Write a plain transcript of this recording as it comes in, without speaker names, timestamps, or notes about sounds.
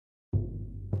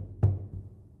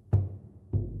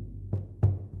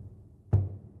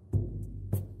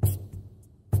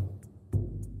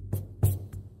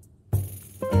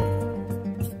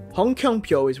Hong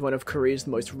Kyung-Pyo is one of Korea's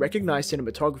most recognized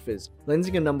cinematographers,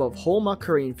 lensing a number of hallmark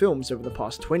Korean films over the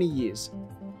past 20 years.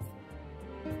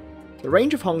 The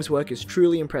range of Hong's work is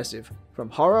truly impressive, from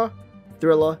horror,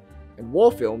 thriller, and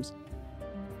war films,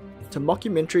 to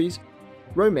mockumentaries,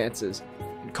 romances,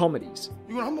 and comedies.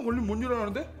 이건 한번 걸리면 못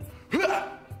일어나는데?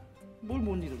 뭘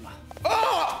못 일어나?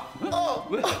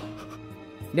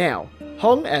 Now,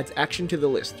 Hong adds action to the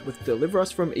list with Deliver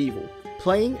Us from Evil,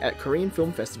 playing at Korean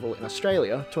Film Festival in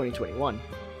Australia 2021.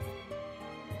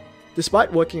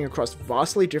 Despite working across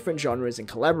vastly different genres and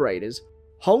collaborators,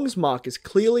 Hong's mark is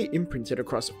clearly imprinted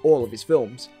across all of his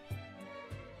films.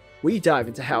 We dive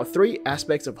into how three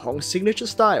aspects of Hong's signature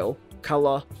style,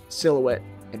 colour, silhouette,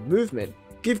 and movement,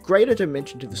 give greater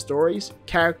dimension to the stories,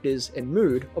 characters, and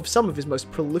mood of some of his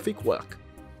most prolific work.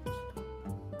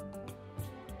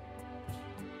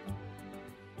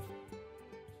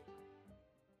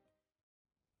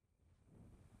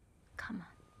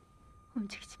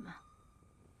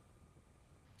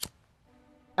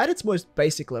 At its most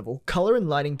basic level, colour and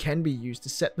lighting can be used to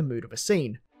set the mood of a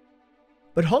scene.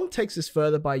 But Hong takes this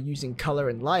further by using colour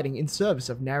and lighting in service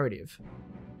of narrative.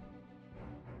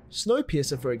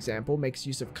 Snowpiercer, for example, makes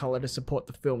use of colour to support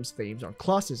the film's themes on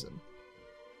classism.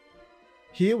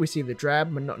 Here we see the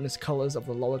drab, monotonous colours of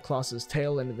the lower classes'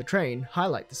 tail end of the train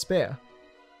highlight despair.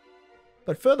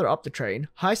 But further up the train,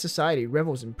 high society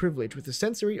revels in privilege with a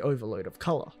sensory overload of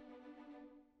colour.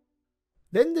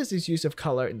 Then there's his use of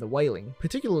colour in the Wailing,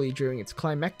 particularly during its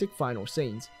climactic final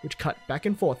scenes, which cut back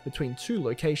and forth between two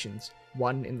locations,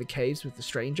 one in the caves with the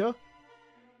stranger,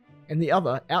 and the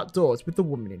other outdoors with the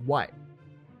woman in white.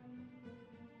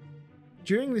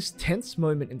 During this tense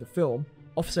moment in the film,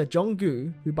 Officer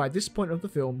Jung-gu, who by this point of the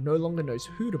film no longer knows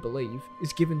who to believe,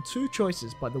 is given two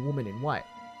choices by the woman in white,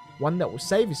 one that will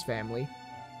save his family,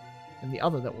 and the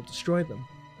other that will destroy them.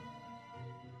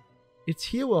 It's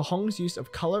here where Hong's use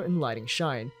of colour and lighting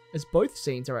shine, as both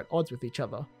scenes are at odds with each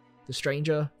other. The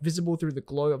stranger, visible through the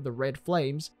glow of the red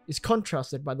flames, is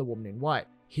contrasted by the woman in white,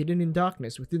 hidden in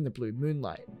darkness within the blue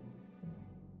moonlight.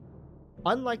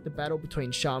 Unlike the battle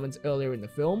between shamans earlier in the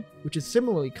film, which is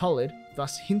similarly coloured,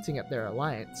 thus hinting at their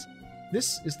alliance,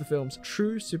 this is the film's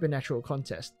true supernatural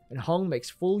contest, and Hong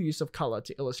makes full use of colour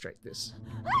to illustrate this.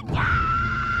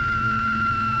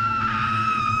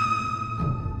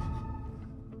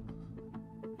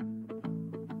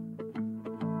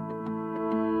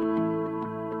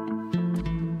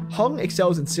 Hong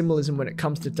excels in symbolism when it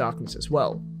comes to darkness as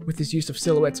well, with his use of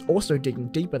silhouettes also digging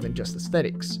deeper than just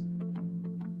aesthetics.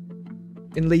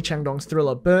 In Lee Chang-dong's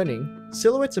thriller Burning,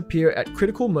 silhouettes appear at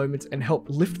critical moments and help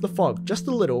lift the fog just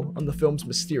a little on the film's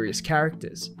mysterious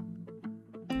characters.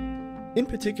 In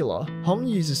particular, Hong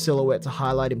uses silhouette to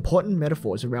highlight important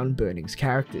metaphors around Burning's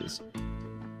characters.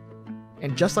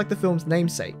 And just like the film's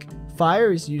namesake,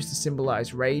 fire is used to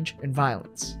symbolize rage and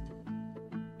violence.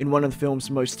 In one of the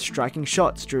film's most striking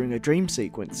shots during a dream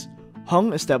sequence,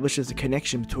 Hong establishes a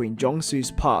connection between Jong-soo's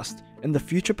past and the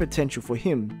future potential for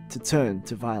him to turn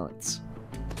to violence.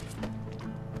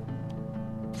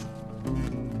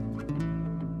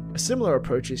 A similar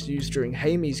approach is used during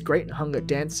Hae-mi's Great Hunger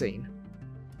dance scene.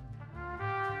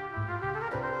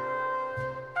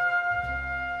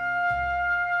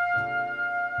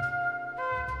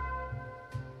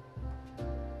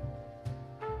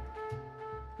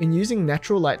 In using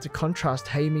natural light to contrast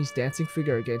Hae-mi's dancing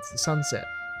figure against the sunset,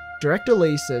 director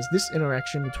Lee says this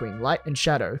interaction between light and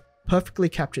shadow perfectly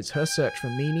captures her search for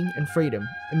meaning and freedom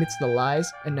amidst the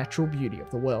lies and natural beauty of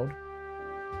the world.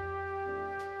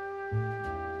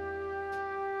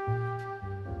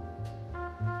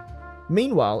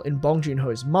 Meanwhile, in Bong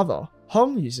Joon-ho's Mother,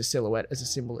 Hong uses silhouette as a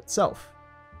symbol itself.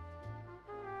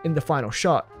 In the final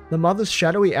shot, the mother's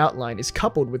shadowy outline is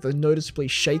coupled with a noticeably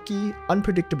shaky,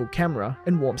 unpredictable camera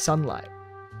and warm sunlight.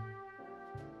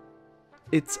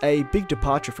 It's a big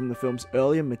departure from the film's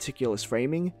earlier meticulous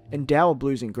framing and dour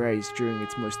blues and greys during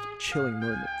its most chilling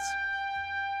moments.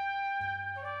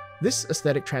 This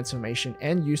aesthetic transformation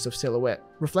and use of silhouette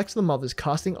reflects the mother's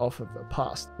casting off of her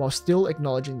past, while still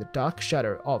acknowledging the dark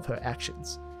shadow of her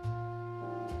actions.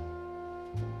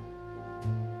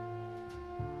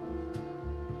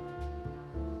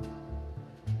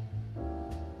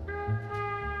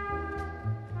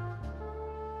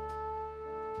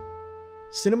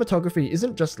 Cinematography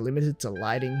isn't just limited to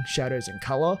lighting, shadows, and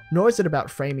colour, nor is it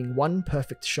about framing one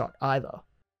perfect shot either.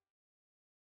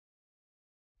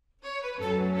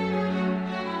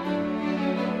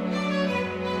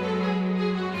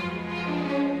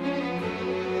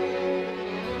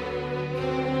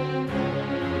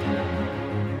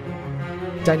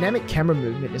 Dynamic camera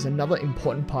movement is another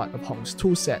important part of Hong's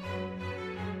toolset.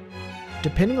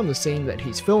 depending on the scene that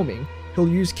he's filming, he'll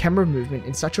use camera movement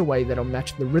in such a way that'll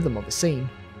match the rhythm of the scene.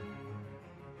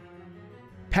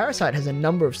 Parasite has a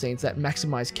number of scenes that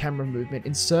maximize camera movement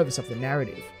in service of the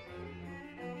narrative.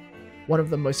 One of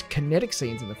the most kinetic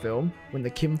scenes in the film, when the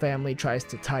Kim family tries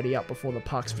to tidy up before the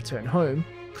Parks return home,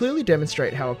 clearly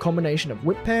demonstrate how a combination of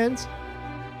whip pans,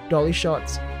 dolly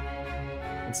shots,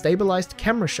 and stabilized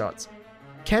camera shots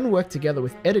can work together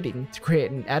with editing to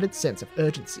create an added sense of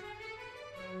urgency.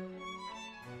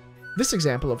 This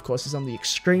example, of course, is on the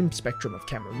extreme spectrum of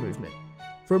camera movement.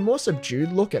 For a more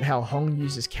subdued look at how Hong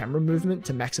uses camera movement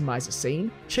to maximize a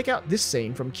scene, check out this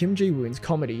scene from Kim Ji-woon's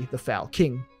comedy The Foul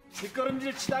King.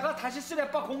 뒷걸음질 치다가 다시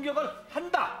스냅과 공격을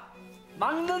한다.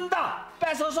 막는다.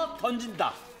 뺏어서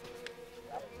던진다.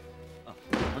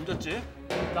 던졌지?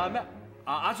 그다음에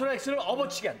아수라엑스를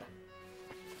업어치게 한다.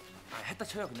 했다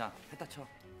쳐요 그냥. 했다 쳐.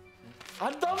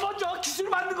 너 먼저 기술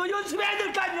만든 거 연습해야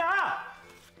될 거 아니야.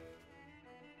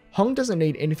 Hong doesn't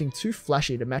need anything too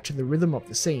flashy to match the rhythm of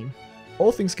the scene.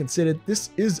 All things considered,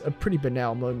 this is a pretty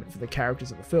banal moment for the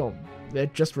characters of the film. They're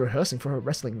just rehearsing for a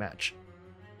wrestling match.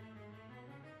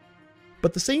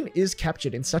 But the scene is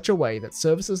captured in such a way that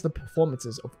services the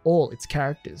performances of all its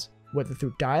characters, whether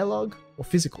through dialogue or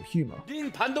physical humor.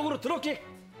 링 반동으로 들어올게.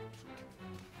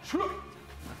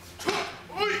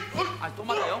 또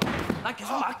말해요? 난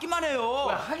계속 맞기만 해요.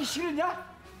 왜 하기 싫으냐?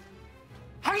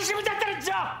 하기 싫으면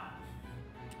잤다랬죠.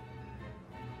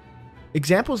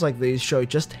 Examples like these show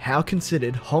just how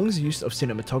considered Hong's use of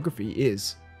cinematography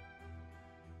is.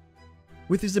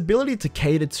 With his ability to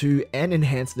cater to and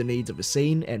enhance the needs of a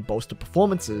scene and bolster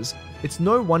performances, it's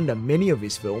no wonder many of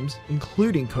his films,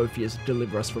 including KOFFIA's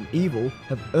Deliver Us from Evil,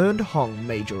 have earned Hong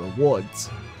major awards.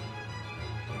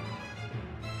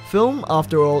 Film,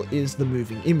 after all, is the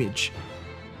moving image.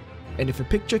 And if a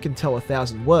picture can tell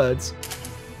 1,000 words,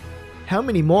 how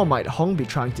many more might Hong be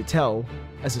trying to tell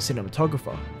as a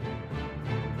cinematographer?